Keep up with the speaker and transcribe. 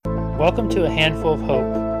Welcome to A Handful of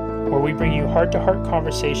Hope, where we bring you heart-to-heart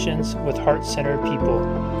conversations with heart-centered people.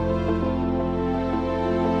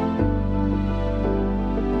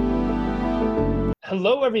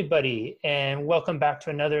 Hello, everybody, and welcome back to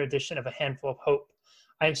another edition of A Handful of Hope.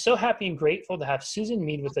 I am so happy and grateful to have Susan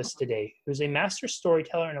Mead with us today, who's a master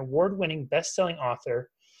storyteller and award-winning best-selling author.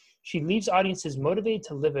 She leaves audiences motivated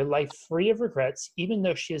to live a life free of regrets, even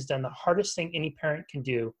though she has done the hardest thing any parent can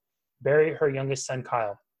do, bury her youngest son,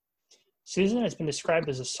 Kyle. Susan has been described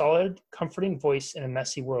as a solid, comforting voice in a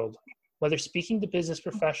messy world. Whether speaking to business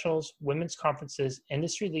professionals, women's conferences,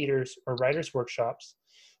 industry leaders, or writers' workshops,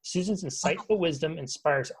 Susan's insightful wisdom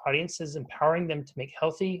inspires audiences, empowering them to make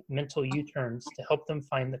healthy mental U-turns to help them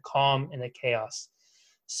find the calm in the chaos.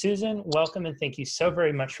 Susan, welcome, and thank you so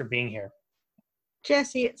very much for being here.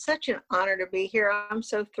 Jesse, it's such an honor to be here. I'm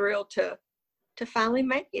so thrilled to finally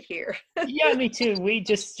make it here. Yeah, me too. We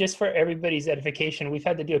just for everybody's edification, we've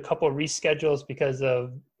had to do a couple of reschedules because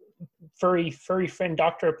of furry friend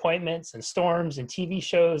doctor appointments and storms and TV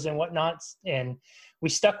shows and whatnot. And we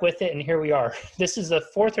stuck with it, and here we are. This is the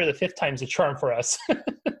fourth or the fifth time's a charm for us.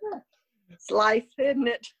 It's life, isn't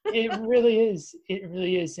it? It really is. It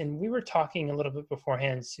really is. And we were talking a little bit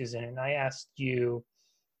beforehand, Susan, and I asked you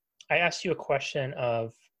a question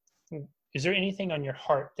of, is there anything on your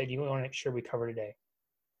heart that you want to make sure we cover today?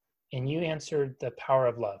 And you answered the power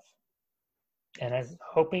of love. And I'm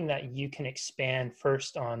hoping that you can expand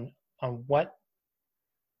first on what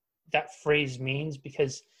that phrase means,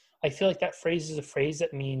 because I feel like that phrase is a phrase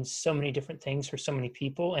that means so many different things for so many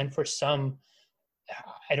people. And for some,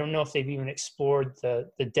 I don't know if they've even explored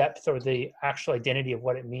the depth or the actual identity of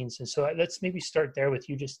what it means. And so let's maybe start there with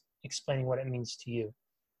you just explaining what it means to you.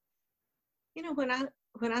 You know,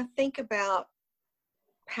 when I think about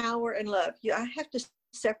power and love, I have to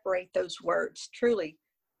separate those words. Truly,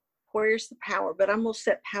 where's the power? But I'm going to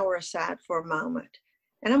set power aside for a moment.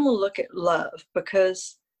 And I'm going to look at love,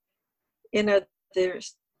 because,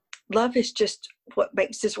 love is just what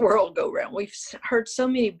makes this world go round. We've heard so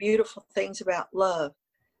many beautiful things about love.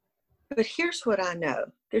 But here's what I know.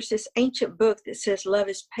 There's this ancient book that says love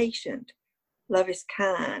is patient. Love is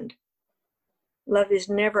kind. Love is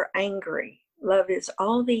never angry. Love is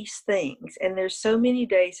all these things. And there's so many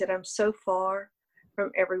days that I'm so far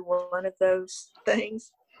from every one of those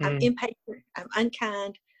things. I'm impatient. I'm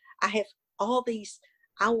unkind. I have all these,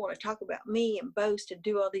 I want to talk about me and boast and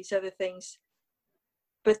do all these other things.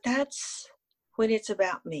 But that's when it's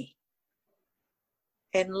about me.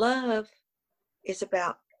 And love is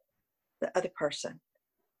about the other person.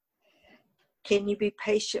 Can you be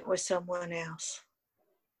patient with someone else?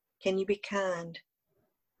 Can you be kind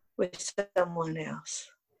with someone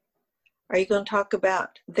else? Are you going to talk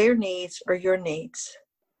about their needs or your needs?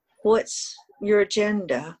 What's your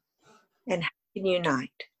agenda, and how can you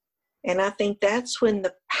unite? And I think that's when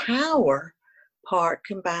the power part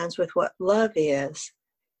combines with what love is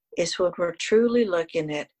when we're truly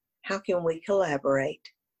looking at how can we collaborate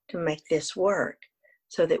to make this work,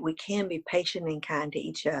 so that we can be patient and kind to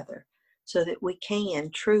each other, so that we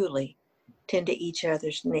can truly tend to each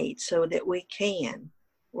other's needs, so that we can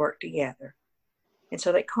work together, and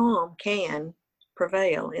so that calm can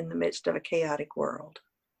prevail in the midst of a chaotic world.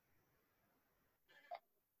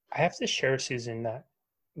 I have to share, Susan, that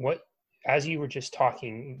as you were just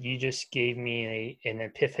talking, you just gave me an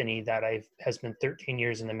epiphany that has been 13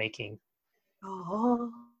 years in the making. Oh.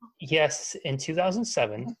 Yes, in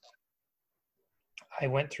 2007, I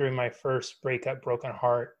went through my first breakup, broken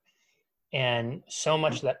heart, and so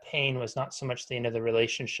much of that pain was not so much the end of the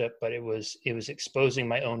relationship, but it was exposing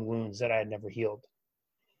my own wounds that I had never healed.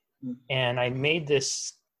 And I made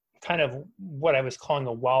this kind of what I was calling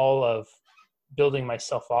a wall of building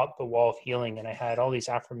myself up, the wall of healing. And I had all these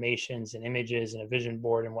affirmations and images and a vision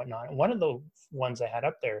board and whatnot. And one of the ones I had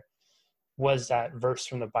up there was that verse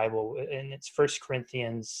from the Bible, and it's 1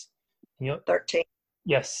 Corinthians 13.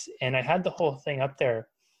 Yes. And I had the whole thing up there.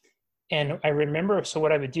 And I remember, so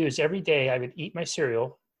what I would do is every day I would eat my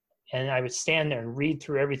cereal and I would stand there and read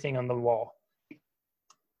through everything on the wall.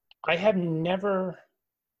 I have never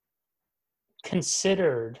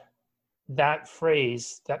considered that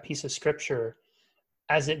phrase, that piece of scripture,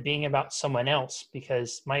 as it being about someone else,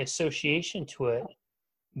 because my association to it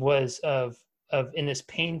was of in this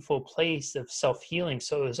painful place of self-healing.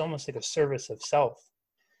 So it was almost like a service of self.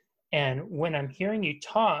 And when I'm hearing you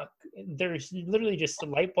talk, there's literally just a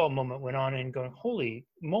light bulb moment went on and going, holy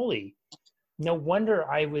moly, no wonder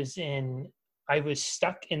I was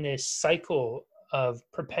stuck in this cycle of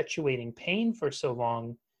perpetuating pain for so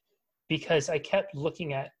long, because I kept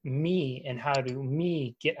looking at me and how do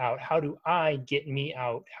me get out? How do I get me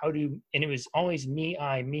out? And it was always me,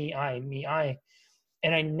 I, me, I, me, I.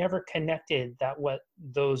 And I never connected that what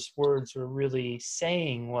those words were really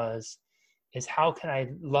saying is how can I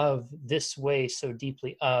love this way so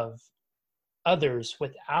deeply of others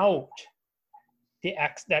without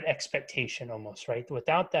that expectation almost, right?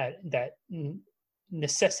 Without that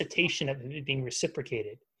necessitation of it being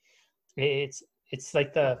reciprocated. It's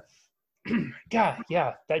like God,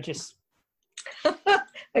 yeah, that just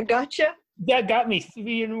I gotcha. that got me.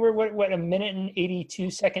 You know, we're what a minute and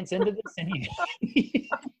 82 seconds into this, and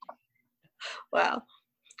Wow.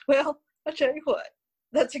 Well, I'll tell you what,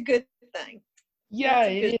 that's a good thing. yeah,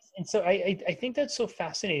 it is. And so I think that's so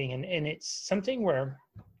fascinating, and it's something where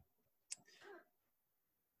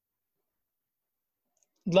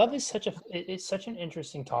love is it's such an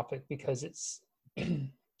interesting topic because it's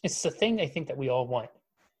it's the thing I think that we all want,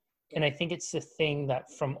 and I think it's the thing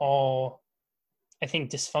that from all, I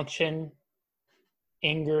think, dysfunction,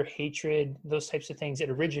 anger, hatred, those types of things, it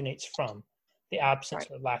originates from the absence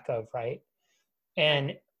or lack of, right?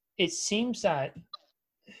 And it seems that,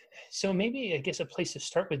 so maybe I guess a place to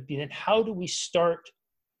start would be then how do we start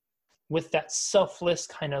with that selfless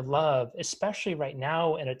kind of love, especially right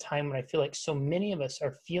now in a time when I feel like so many of us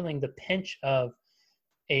are feeling the pinch of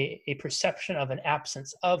a perception of an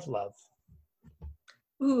absence of love?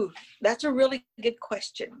 Ooh, that's a really good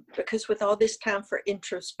question, because with all this time for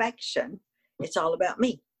introspection, it's all about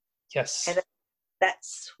me. Yes. And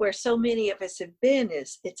that's where so many of us have been,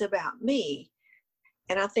 is it's about me.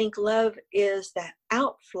 And I think love is that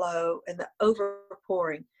outflow and the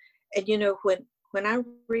overpouring. And you know, when I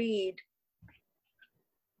read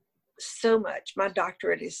so much, my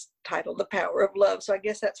doctorate is titled The Power of Love. So I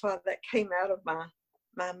guess that's why that came out of my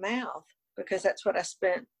mouth, because that's what I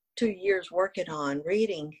spent 2 years working on,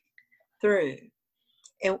 reading through.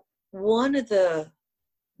 And one of the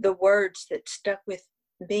words that stuck with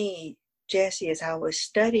me, Jesse, as I was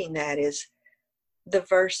studying that, is the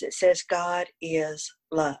verse that says God is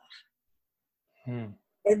love. And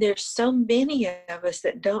there's so many of us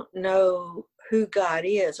that don't know who God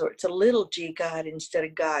is, or it's a little g God instead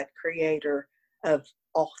of God, creator of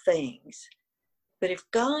all things. But if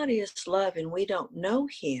God is love and we don't know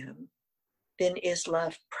him, then is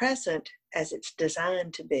love present as it's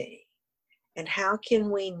designed to be? And how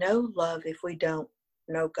can we know love if we don't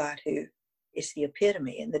know God, who is the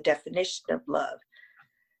epitome and the definition of love?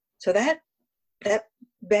 So that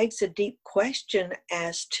begs a deep question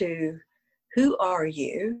as to who are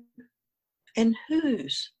you and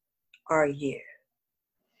whose are you?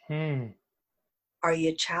 Are you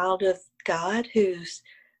a child of God who's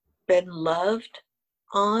been loved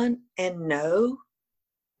on and know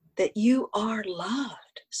that you are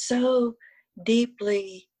loved, so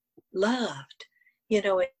deeply loved? You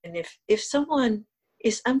know, and if someone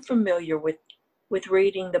is unfamiliar with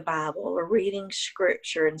reading the Bible or reading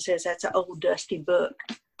scripture and says that's an old dusty book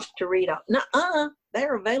to read off, nuh-uh,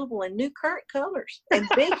 they're available in new current colors and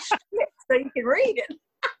big strips so you can read it.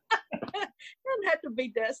 Doesn't have to be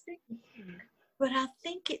dusty. But I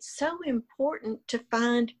think it's so important to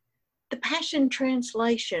find the Passion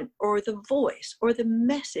Translation or the voice or the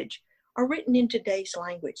message are written in today's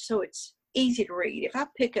language, so it's easy to read. If I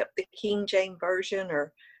pick up the King James Version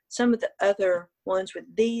or some of the other ones with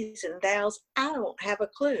these and thous, I don't have a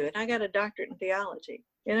clue, and I got a doctorate in theology,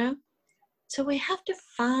 you know? So we have to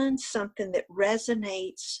find something that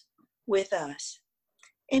resonates with us.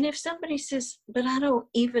 And if somebody says, but I don't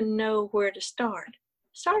even know where to start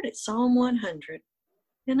at Psalm 100,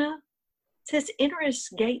 you know? It says, enter his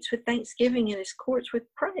gates with thanksgiving and his courts with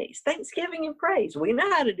praise. Thanksgiving and praise. We know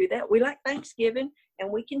how to do that. We like Thanksgiving and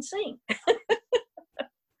we can sing.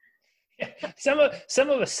 Some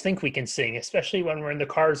of us think we can sing, especially when we're in the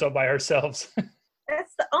cars all by ourselves.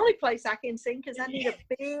 That's the only place I can sing, because I need a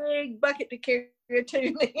big bucket to carry a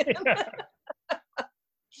tune in.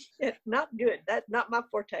 It's not good. That's not my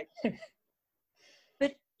forte.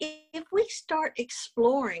 But if we start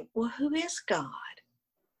exploring, well, who is God?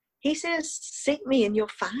 He says, seek me and you'll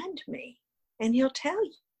find me and he'll tell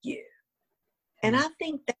you. And I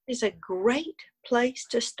think that is a great place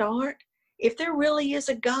to start. If there really is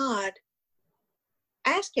a God,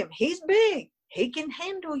 ask him. He's big. He can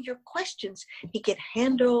handle your questions. He can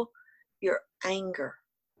handle your anger.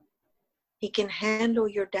 He can handle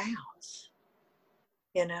your doubts,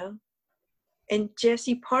 you know. And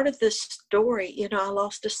Jesse, part of the story, you know, I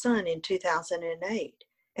lost a son in 2008.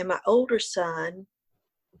 And my older son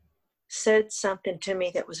said something to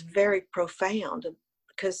me that was very profound,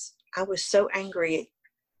 because I was so angry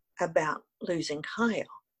about losing Kyle.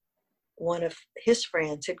 one of his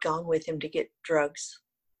friends had gone with him to get drugs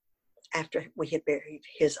after we had buried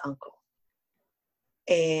his uncle.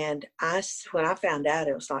 And when I found out,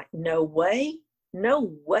 it was like, no way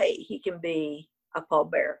he can be a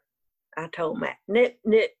pallbearer. I told Matt, nip,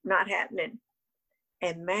 not happening.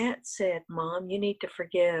 And Matt said, Mom, you need to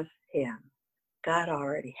forgive him. God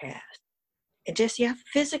already has. And Jesse, I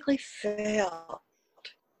physically felt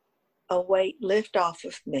a weight lift off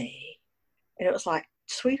of me. And it was like,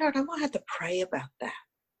 sweetheart, I'm going to have to pray about that.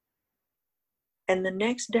 And the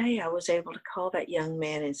next day I was able to call that young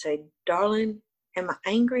man and say, darling, am I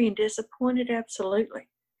angry and disappointed? Absolutely.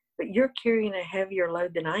 But you're carrying a heavier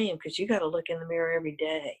load than I am, because you got to look in the mirror every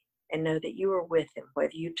day and know that you were with him.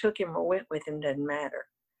 Whether you took him or went with him doesn't matter.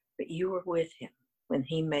 But you were with him when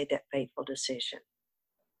he made that fateful decision.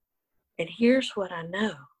 And here's what I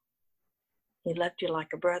know. He loved you like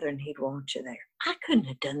a brother, and he'd want you there. I couldn't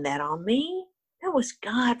have done that on me. That was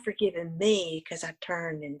God forgiving me, because I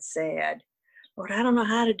turned and said, Lord, I don't know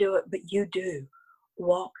how to do it, but you do.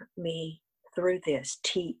 Walk me through this.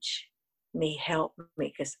 Teach me, help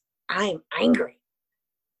me, because I am angry,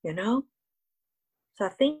 you know? So I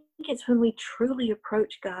think it's when we truly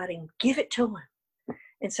approach God and give it to him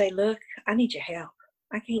and say, look, I need your help.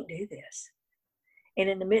 I can't do this. And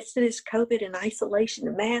in the midst of this COVID and isolation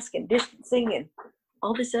and mask and distancing and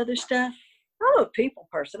all this other stuff, I'm a people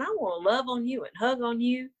person. I want to love on you and hug on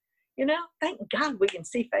you. You know, thank God we can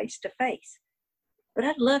see face to face. But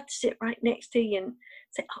I'd love to sit right next to you and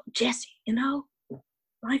say, oh, Jesse, you know,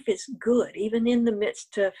 life is good, even in the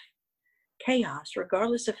midst of chaos,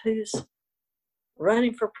 regardless of who's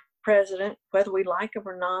running for president, whether we like them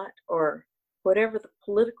or not, or whatever the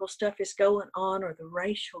political stuff is going on, or the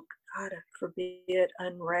racial, God forbid,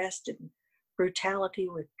 unrest and brutality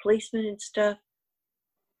with policemen and stuff.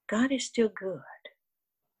 God is still good.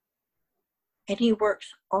 And he works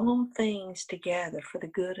all things together for the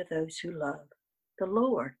good of those who love the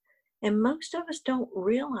Lord. And most of us don't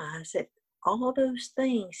realize that all those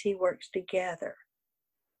things he works together.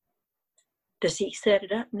 Does he set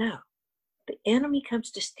it up? No. The enemy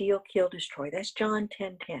comes to steal, kill, destroy. That's John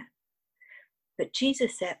 10:10. But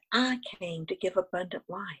Jesus said, I came to give abundant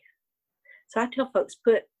life. So I tell folks,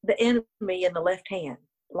 put the enemy in the left hand,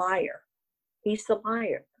 liar. He's the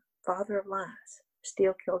liar, father of lies,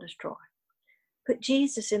 steal, kill, destroy. Put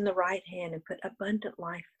Jesus in the right hand and put abundant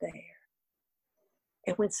life there.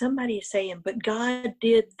 And when somebody is saying, but God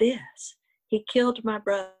did this, he killed my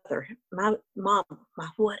brother, my mom, my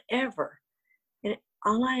whatever. And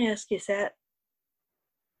all I ask is that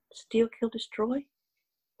steal, kill, destroy?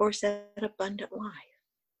 Or is that abundant life?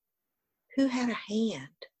 Who had a hand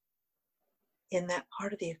in that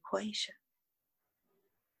part of the equation?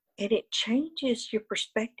 And it changes your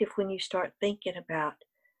perspective when you start thinking about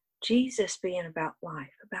Jesus being about life,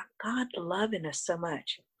 about God loving us so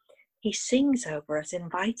much. He sings over us,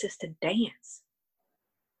 invites us to dance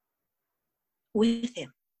with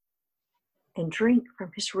him and drink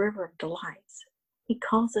from his river of delights. He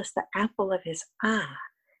calls us the apple of his eye,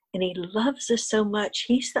 and he loves us so much.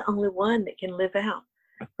 He's the only one that can live out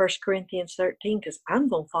 1 Corinthians 13, because I'm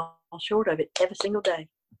going to fall short of it every single day.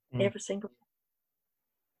 Every single day.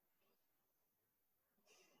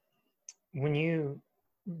 When you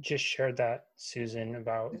just shared that, Susan,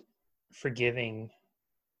 about forgiving,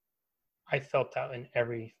 I felt that in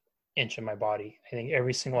every inch of my body. I think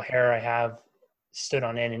every single hair I have stood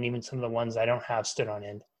on end, and even some of the ones I don't have stood on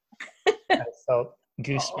end. I felt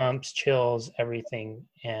goosebumps, chills, everything.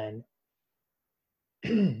 And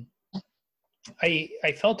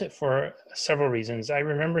I felt it for several reasons. I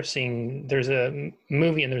remember seeing, there's a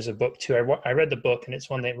movie and there's a book too. I read the book, and it's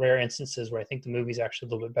one of the rare instances where I think the movie's actually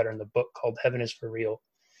a little bit better than the book, called Heaven is for Real.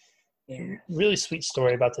 Yeah. Really sweet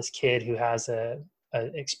story about this kid who has a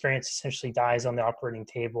experience, essentially dies on the operating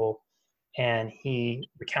table, and he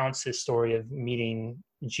recounts his story of meeting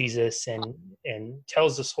Jesus and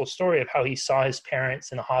tells this whole story of how he saw his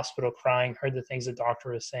parents in a hospital crying, heard the things the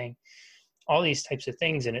doctor was saying, all these types of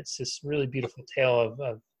things. And it's this really beautiful tale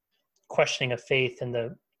of questioning of faith. And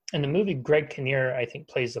in the movie, Greg Kinnear, I think,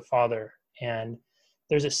 plays the father. And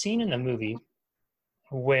there's a scene in the movie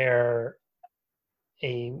where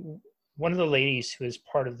one of the ladies who is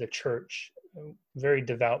part of the church, a very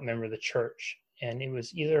devout member of the church, and it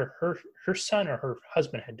was either her son or her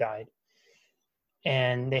husband had died.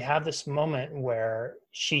 And they have this moment where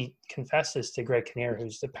she confesses to Greg Kinnear,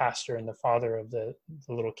 who's the pastor and the father of the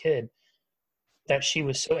little kid, that she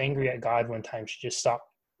was so angry at God one time she just stopped,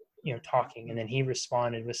 talking. And then he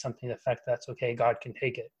responded with something to the effect, that's okay, God can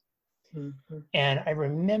take it. Mm-hmm. And I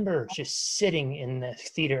remember just sitting in the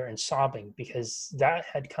theater and sobbing, because that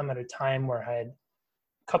had come at a time where I had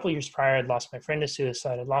couple years prior, I'd lost my friend to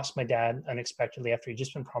suicide. I'd lost my dad unexpectedly after he'd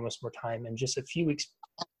just been promised more time. And just a few weeks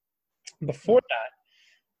before that,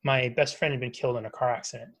 my best friend had been killed in a car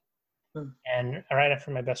accident. And right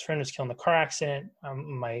after my best friend was killed in the car accident,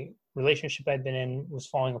 my relationship I'd been in was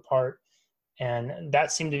falling apart. And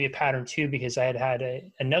that seemed to be a pattern too, because I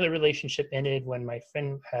had another relationship ended when my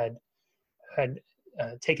friend had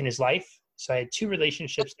taken his life. So I had two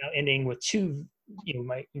relationships now ending with two,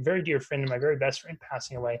 my very dear friend and my very best friend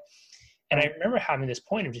passing away. And I remember having this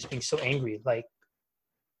point of just being so angry, like,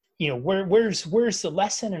 where's the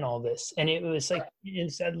lesson in all this? And it was like,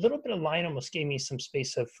 it's a little bit of line almost gave me some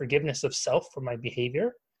space of forgiveness of self for my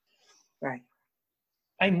behavior. Right.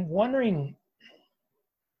 I'm wondering,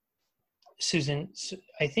 Susan,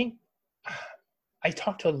 I think I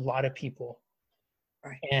talk to a lot of people.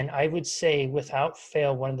 Right. And I would say without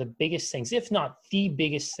fail, one of the biggest things, if not the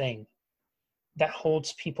biggest thing that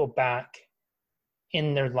holds people back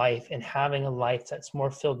in their life and having a life that's more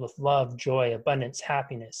filled with love, joy, abundance,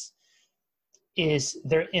 happiness, is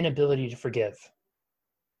their inability to forgive.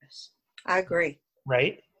 Yes, I agree.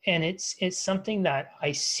 Right? And it's something that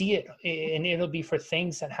I see it, and it'll be for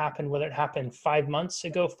things that happened, whether it happened 5 months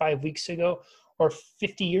ago, 5 weeks ago, or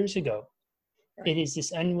 50 years ago. Right. It is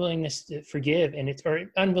this unwillingness to forgive, and it's, or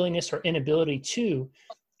unwillingness or inability to,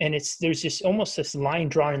 and there's just almost this line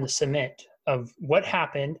drawn in the cement of what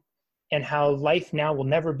happened and how life now will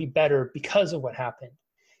never be better because of what happened.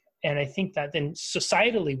 And I think that then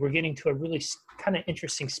societally, we're getting to a really kind of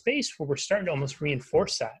interesting space where we're starting to almost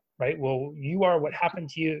reinforce that, right? Well, you are what happened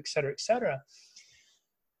to you, et cetera, et cetera.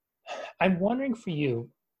 I'm wondering for you,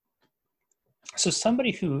 so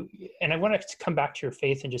somebody who, and I want to come back to your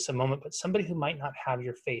faith in just a moment, but somebody who might not have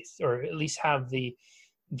your faith, or at least have the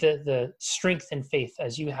strength and faith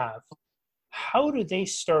as you have, how do they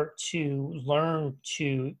start to learn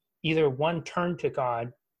to either one, turn to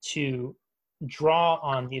God to draw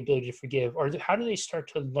on the ability to forgive, or how do they start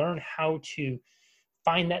to learn how to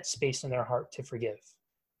find that space in their heart to forgive?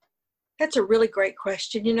 That's a really great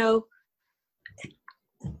question.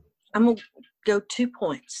 I'm going to go 2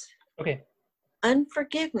 points. Okay.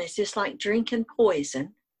 Unforgiveness is like drinking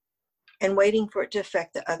poison and waiting for it to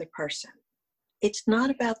affect the other person. It's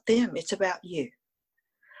not about them, it's about you.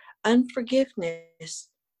 Unforgiveness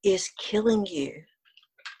is killing you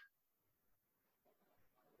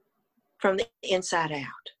from the inside out.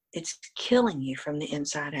 It's killing you from the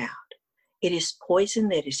inside out. It is poison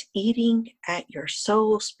that is eating at your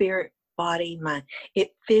soul, spirit, body, mind.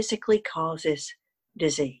 It physically causes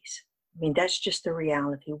disease. I mean, that's just the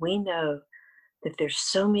reality. We know that there's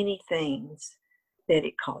so many things that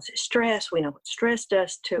it causes stress. We know what stress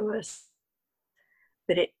does to us,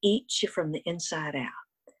 but it eats you from the inside out.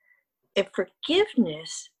 And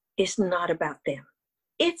forgiveness is not about them.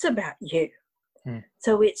 It's about you.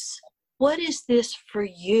 So it's, what is this for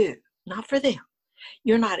you, not for them?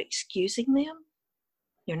 You're not excusing them.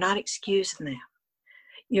 You're not excusing them.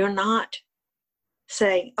 You're not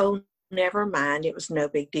saying, oh, never mind, it was no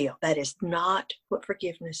big deal. That is not what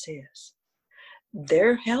forgiveness is.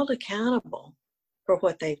 They're held accountable for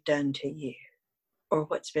what they've done to you or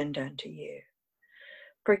what's been done to you.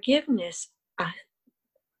 Forgiveness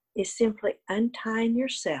is simply untying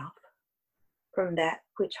yourself from that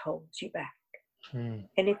which holds you back. And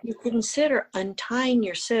if you consider untying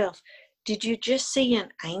yourself, did you just see an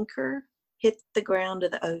anchor hit the ground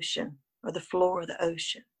of the ocean or the floor of the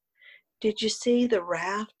ocean? Did you see the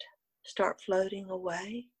raft start floating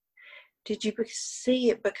away? Did you see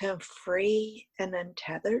it become free and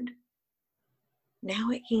untethered? Now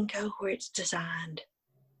it can go where it's designed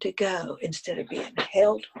to go instead of being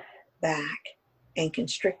held back and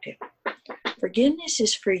constricted. Forgiveness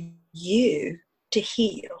is for you to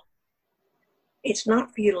heal. It's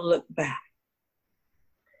not for you to look back.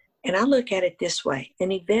 And I look at it this way: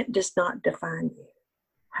 an event does not define you.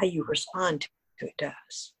 How you respond to it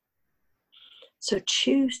does. So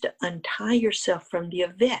choose to untie yourself from the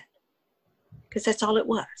event, because that's all it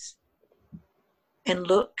was. And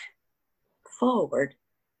look forward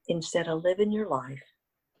instead of living your life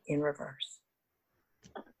in reverse.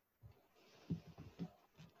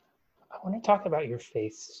 I want to talk about your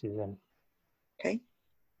faith, Susan. Okay.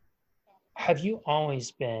 Have you always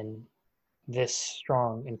been this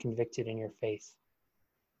strong and convicted in your faith?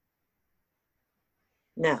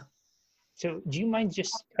 No. So do you mind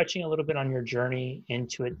just touching a little bit on your journey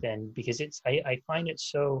into it then? Because I find it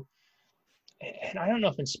so, and I don't know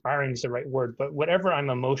if inspiring is the right word, but whatever I'm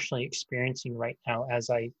emotionally experiencing right now as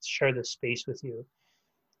I share this space with you,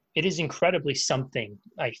 it is incredibly something.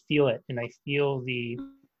 I feel it, and I feel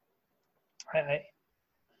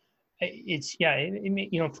it's, yeah,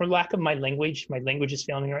 for lack of my language is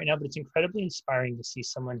failing me right now, but it's incredibly inspiring to see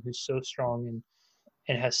someone who's so strong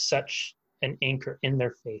and has such an anchor in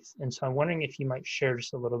their faith. And so I'm wondering if you might share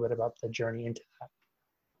just a little bit about the journey into that.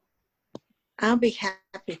 I'll be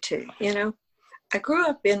happy to. I grew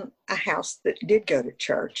up in a house that did go to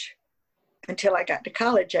church until I got to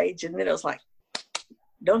college age, and then it was like,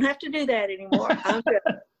 don't have to do that anymore.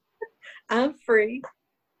 I'm free.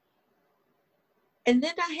 And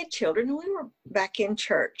then I had children, and we were back in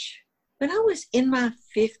church. When I was in my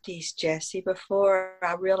 50s, Jesse, before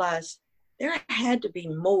I realized there had to be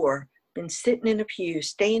more than sitting in a pew,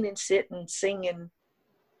 staying and sitting, singing,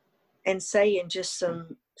 and saying just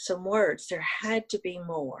some words. There had to be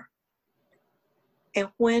more. And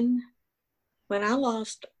when I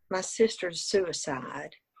lost my sister to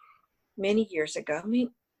suicide many years ago,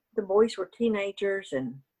 the boys were teenagers,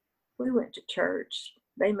 and we went to church.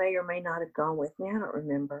 They may or may not have gone with me. I don't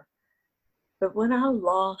remember. But when I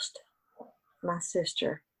lost my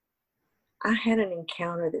sister, I had an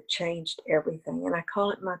encounter that changed everything, and I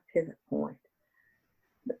call it my pivot point.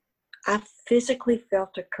 I physically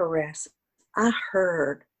felt a caress. I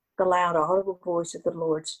heard the loud, audible voice of the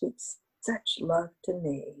Lord speak such love to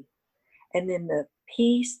me. And then the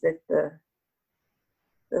peace that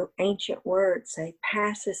the ancient words say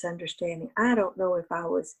passes understanding. I don't know if I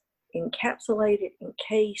was encapsulated,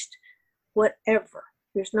 encased, whatever.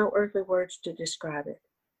 There's no earthly words to describe it.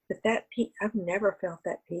 But that peace, I've never felt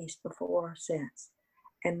that peace before or since.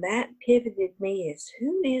 And that pivoted me as,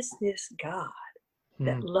 who is this God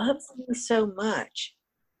that loves me so much?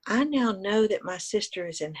 I now know that my sister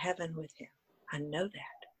is in heaven with him. I know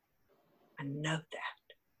that. I know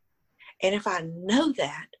that. And if I know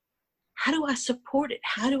that, how do I support it?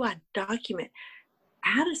 How do I document?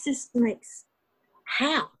 How does this make sense?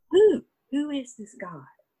 How? Who is this God?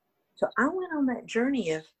 So I went on that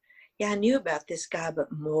journey of, I knew about this guy,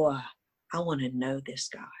 but more, I want to know this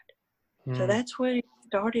God. So that's where it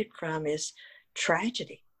started from, is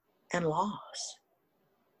tragedy and loss,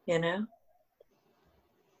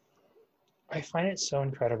 I find it so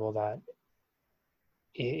incredible that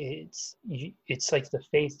it's like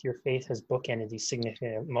your faith has bookended these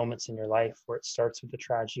significant moments in your life, where it starts with the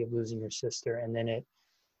tragedy of losing your sister, and then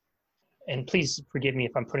and please forgive me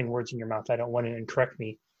if I'm putting words in your mouth. I don't want to, and correct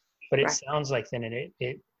me, but it sounds like then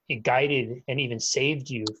it guided and even saved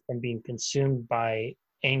you from being consumed by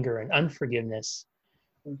anger and unforgiveness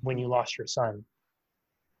when you lost your son.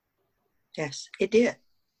 Yes, it did.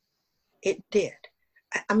 It did.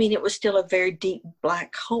 I mean, it was still a very deep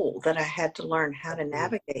black hole that I had to learn how to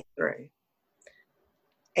navigate through.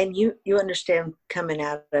 And you understand coming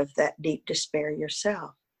out of that deep despair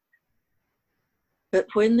yourself. But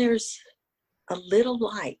when there's a little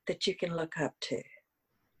light that you can look up to,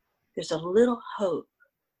 there's a little hope,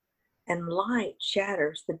 and light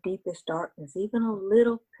shatters the deepest darkness, even a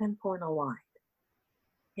little pinpoint of light.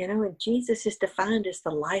 And Jesus is defined as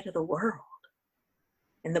the light of the world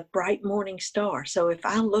and the bright morning star. So if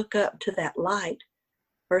I look up to that light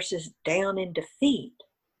versus down in defeat,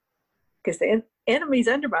 because the enemy's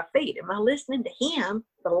under my feet, am I listening to him,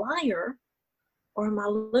 the liar, or am I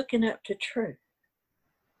looking up to truth?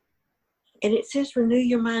 And it says renew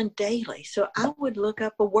your mind daily. So I would look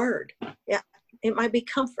up a word. Yeah, it might be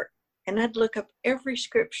comfort. And I'd look up every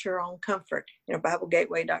scripture on comfort,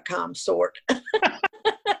 BibleGateway.com sort.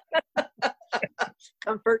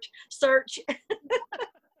 Comfort search.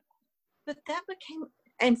 But that became,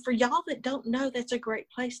 and for y'all that don't know, that's a great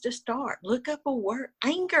place to start. Look up a word.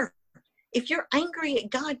 Anger. If you're angry at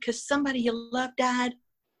God because somebody you love died,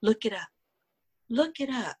 look it up. Look it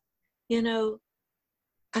up.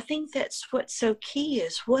 I think that's what's so key,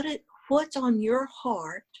 is what's on your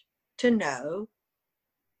heart to know.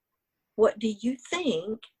 What do you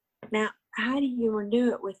think? Now, how do you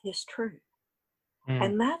renew it with his truth?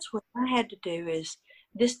 And that's what I had to do, is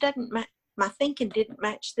this doesn't my thinking didn't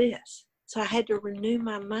match this. So I had to renew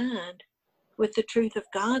my mind with the truth of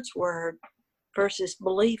God's word versus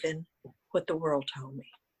believing what the world told me.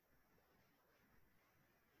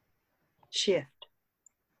 Shift.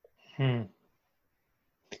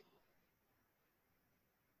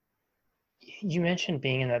 You mentioned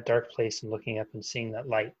being in that dark place and looking up and seeing that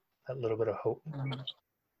light, that little bit of hope.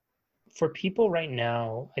 For people right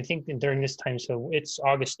now, I think during this time, so it's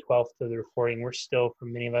August 12th of the recording, we're still, for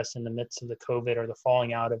many of us, in the midst of the COVID or the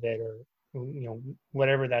falling out of it, or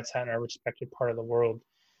whatever that's at in our respective part of the world.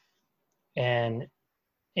 And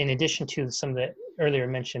in addition to some of the earlier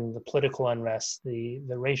mentioned, the political unrest, the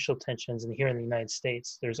racial tensions, and here in the United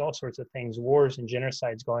States, there's all sorts of things, wars and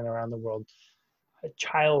genocides going around the world.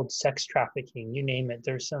 child sex trafficking, you name it.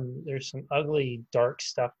 There's some ugly, dark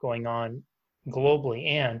stuff going on globally,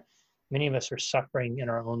 and many of us are suffering in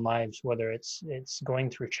our own lives, whether it's going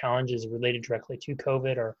through challenges related directly to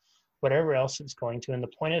COVID or whatever else it's going to. And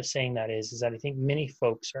the point of saying that is that I think many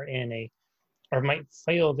folks are or might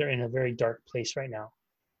feel they're in a very dark place right now.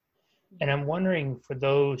 And I'm wondering, for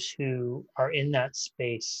those who are in that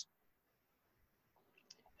space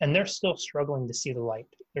and they're still struggling to see the light,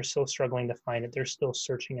 they're still struggling to find it, they're still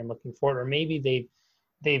searching and looking for it, or maybe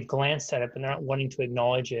they've glanced at it but they're not wanting to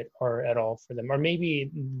acknowledge it or at all for them, or maybe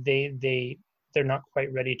they're not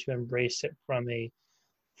quite ready to embrace it from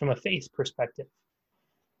a faith perspective.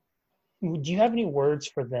 Do you have any words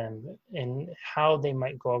for them and how they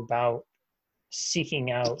might go about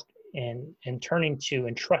seeking out and turning to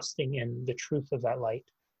and trusting in the truth of that light,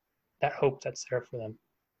 that hope that's there for them?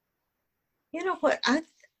 You know what?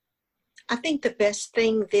 I think the best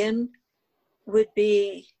thing then would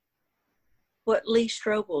be what Lee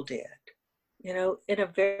Strobel did. You know, in a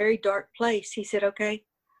very dark place, he said, okay,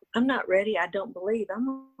 I'm not ready. I don't believe. I'm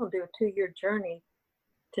going to do a 2-year journey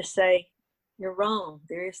to say, you're wrong.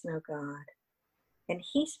 There is no God. And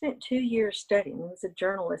he spent 2 years studying. He was a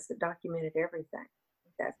journalist that documented everything.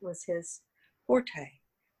 That was his forte.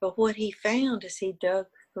 But what he found as he dug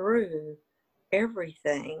through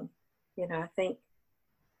everything, you know, I think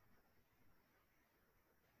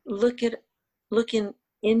looking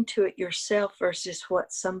into it yourself versus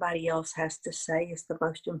what somebody else has to say is the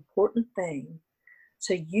most important thing.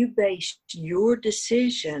 So you base your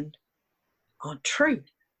decision on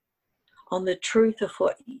truth, on the truth of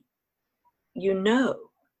what you know.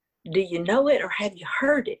 Do you know it, or have you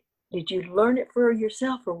heard it? Did you learn it for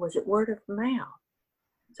yourself, or was it word of mouth?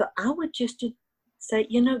 So I would just say,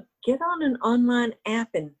 you know, get on an online app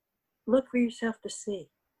and look for yourself to see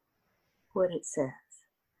what it says.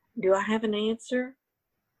 Do I have an answer?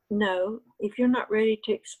 No. If you're not ready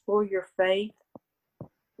to explore your faith,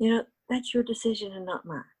 you know, that's your decision and not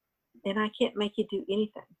mine. And I can't make you do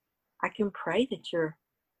anything. I can pray that your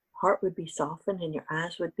heart would be softened and your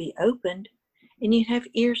eyes would be opened and you'd have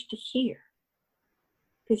ears to hear.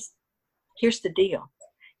 Because here's the deal.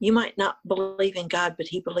 You might not believe in God, but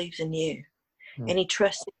he believes in you. And he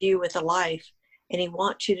trusted you with a life, and he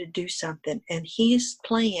wants you to do something. And his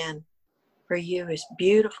plan for you is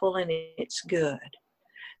beautiful and it's good.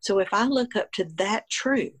 So if I look up to that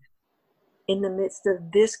truth in the midst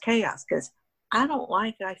of this chaos, because I don't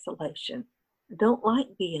like isolation, I don't like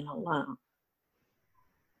being alone.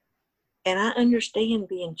 And I understand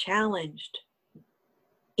being challenged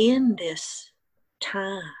in this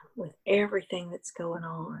time with everything that's going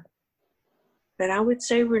on. But I would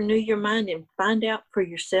say renew your mind and find out for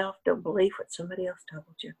yourself. Don't believe what somebody else told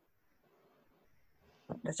you.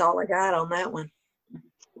 That's all I got on that one.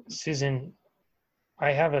 Susan,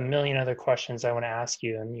 I have a million other questions I want to ask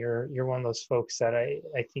you, and you're one of those folks that I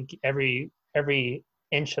think every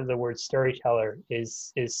inch of the word storyteller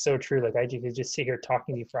is so true. Like I could just sit here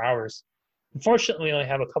talking to you for hours. Unfortunately, we only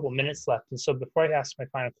have a couple minutes left, and so before I ask my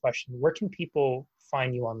final question, where can people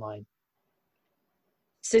find you online?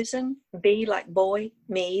 Susan B like boy,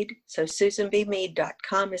 Mead. So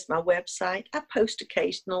SusanBMead.com is my website. I post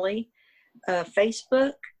occasionally.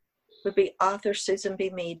 Facebook would be author Susan B.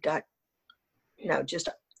 Mead. No, just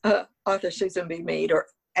author Susan B. Mead, or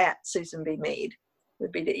at Susan B. Mead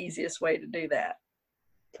would be the easiest way to do that.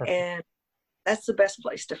 Perfect. And that's the best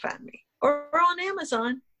place to find me. Or on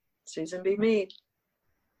Amazon, Susan B. Mead.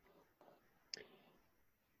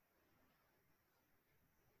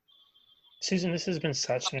 Susan, this has been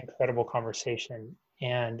such an incredible conversation,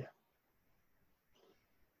 and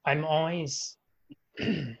I'm always,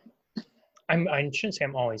 I shouldn't say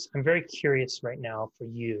I'm always, I'm very curious right now for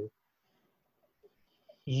you.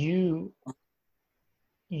 You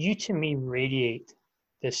to me radiate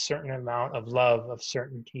this certain amount of love, of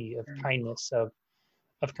certainty, of kindness,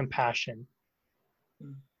 of compassion.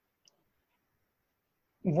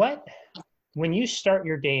 When you start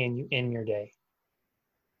your day and you end your day,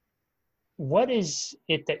 what is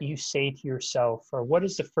it that you say to yourself, or what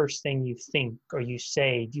is the first thing you think or you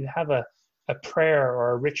say? Do you have a prayer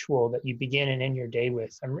or a ritual that you begin and end your day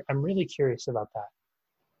with? I'm really curious about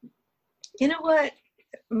that. You know what?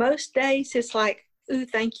 Most days it's like, ooh,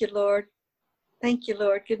 thank you, Lord. Thank you,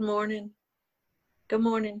 Lord. Good morning. Good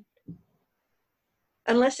morning.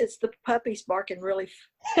 Unless it's the puppies barking really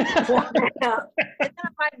far out. And then I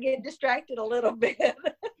might get distracted a little bit.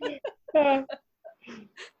 Yeah.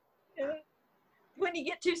 When you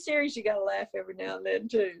get too serious, you got to laugh every now and then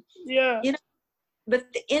too. Yeah. You know, but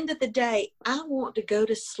at the end of the day, I want to go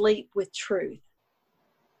to sleep with truth.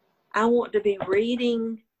 I want to be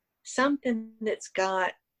reading something that's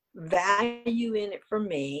got value in it for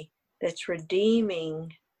me, that's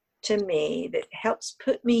redeeming to me, that helps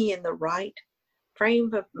put me in the right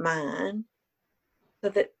frame of mind so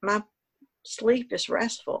that my sleep is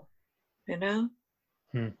restful, you know?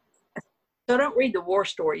 So don't read the war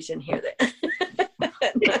stories in here.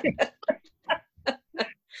 That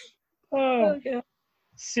Oh,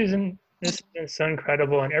 Susan, this has been so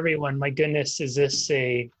incredible. And everyone, my goodness, is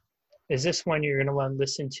this one you're going to want to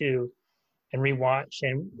listen to and rewatch?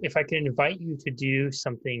 And if I can invite you to do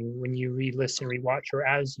something when you re-listen, rewatch, or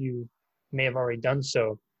as you may have already done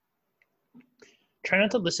so, try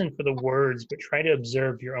not to listen for the words, but try to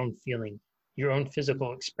observe your own feeling, your own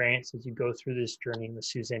physical experience as you go through this journey with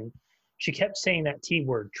Susan. She kept saying that T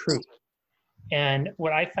word, truth. And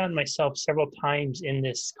what I found myself several times in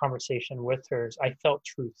this conversation with her is I felt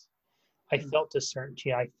truth. I felt a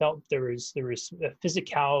certainty. I felt there was a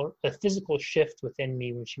physical shift within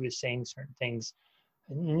me when she was saying certain things.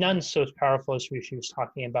 None so powerful as she was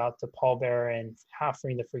talking about the pallbearer and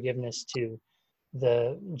offering the forgiveness to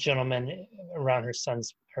the gentleman around her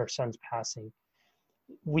son's passing.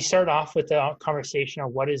 We start off with a conversation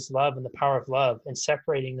on what is love and the power of love, and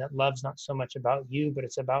separating that love's not so much about you, but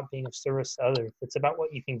it's about being of service to others. It's about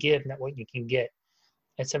what you can give, not what you can get.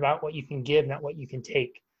 It's about what you can give, not what you can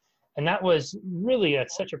take. And that was really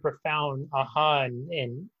such a profound aha,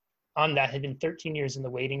 and on that had been 13 years in the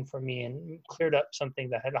waiting for me, and cleared up something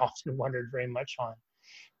that I had often wondered very much on.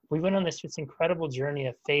 We went on this incredible journey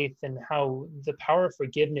of faith, and how the power of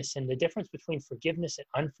forgiveness and the difference between forgiveness and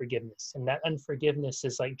unforgiveness. And that unforgiveness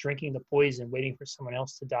is like drinking the poison, waiting for someone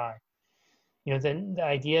else to die. You know, the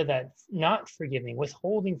idea that not forgiving,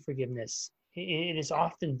 withholding forgiveness, it is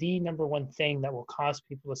often the number one thing that will cause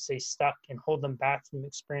people to stay stuck and hold them back from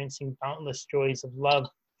experiencing boundless joys of love,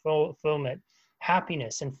 fulfillment,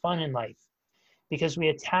 happiness, and fun in life. Because we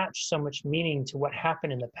attach so much meaning to what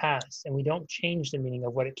happened in the past, and we don't change the meaning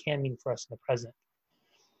of what it can mean for us in the present.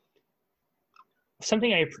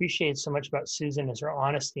 Something I appreciate so much about Susan is her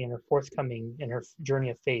honesty and her forthcoming in her journey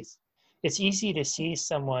of faith. It's easy to see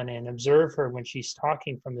someone and observe her when she's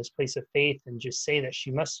talking from this place of faith and just say that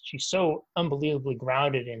she's so unbelievably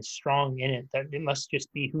grounded and strong in it that it must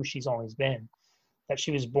just be who she's always been, that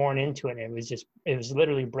she was born into it. And it was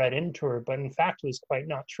literally bred into her, but in fact, it was quite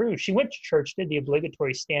not true. She went to church, did the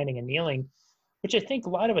obligatory standing and kneeling, which I think a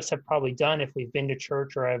lot of us have probably done if we've been to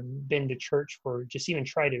church or have been to church for just even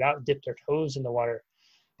tried it out, dipped our toes in the water.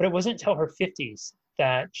 But it wasn't until her 50s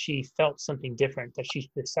that she felt something different, that she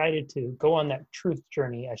decided to go on that truth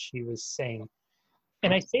journey, as she was saying.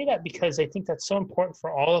 And I say that because I think that's so important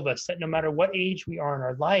for all of us, that no matter what age we are in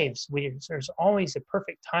our lives, there's always a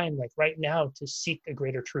perfect time, like right now, to seek a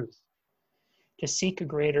greater truth, to seek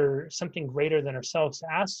something greater than ourselves,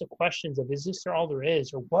 to ask the questions of, is this all there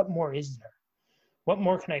is, or what more is there? What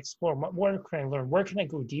more can I explore? What more can I learn? Where can I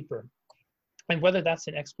go deeper? And whether that's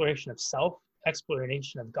an exploration of self,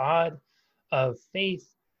 exploration of God, of faith,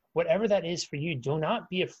 whatever that is for you, do not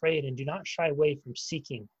be afraid and do not shy away from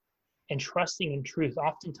seeking and trusting in truth.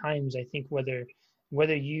 Oftentimes, I think whether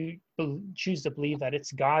you choose to believe that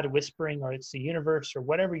it's God whispering or it's the universe or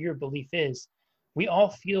whatever your belief is, we all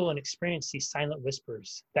feel and experience these silent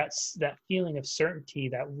whispers. That's that feeling of certainty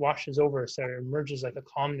that washes over us, that emerges like a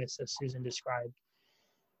calmness, as Susan described.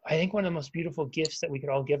 I think one of the most beautiful gifts that we could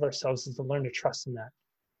all give ourselves is to learn to trust in that.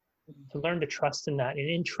 To learn to trust in that. And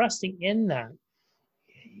in trusting in that,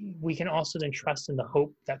 we can also then trust in the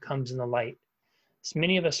hope that comes in the light. So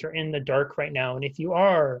many of us are in the dark right now. And if you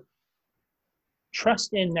are,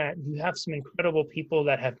 trust in that you have some incredible people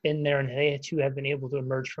that have been there, and they too have been able to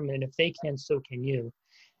emerge from it. And if they can, so can you.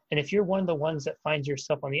 And if you're one of the ones that finds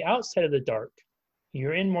yourself on the outside of the dark,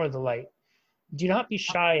 you're in more of the light. Do not be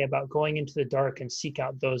shy about going into the dark, and seek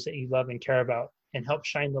out those that you love and care about, and help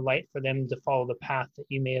shine the light for them to follow the path that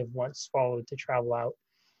you may have once followed to travel out.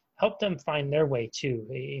 Help them find their way too.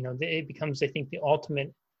 You know, it becomes, I think, the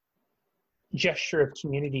ultimate gesture of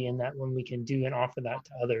community in that, when we can do and offer that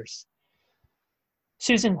to others.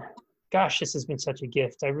 Susan, gosh, this has been such a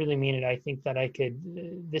gift. I really mean it. I think that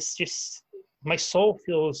my soul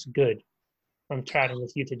feels good from chatting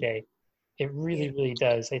with you today. It really, really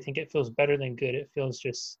does. I think it feels better than good. It feels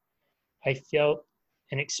just, I felt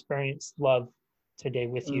and experienced love today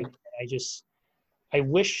with you. I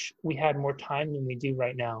wish we had more time than we do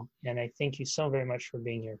right now. And I thank you so very much for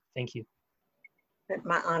being here. Thank you.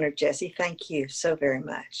 My honor, Jesse. Thank you so very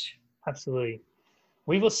much. Absolutely.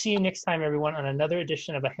 We will see you next time, everyone, on another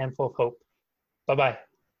edition of A Handful of Hope. Bye-bye.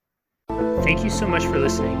 Thank you so much for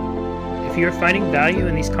listening. If you are finding value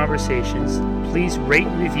in these conversations, please rate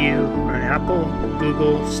and review on Apple,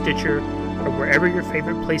 Google, Stitcher, or wherever your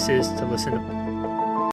favorite place is to listen to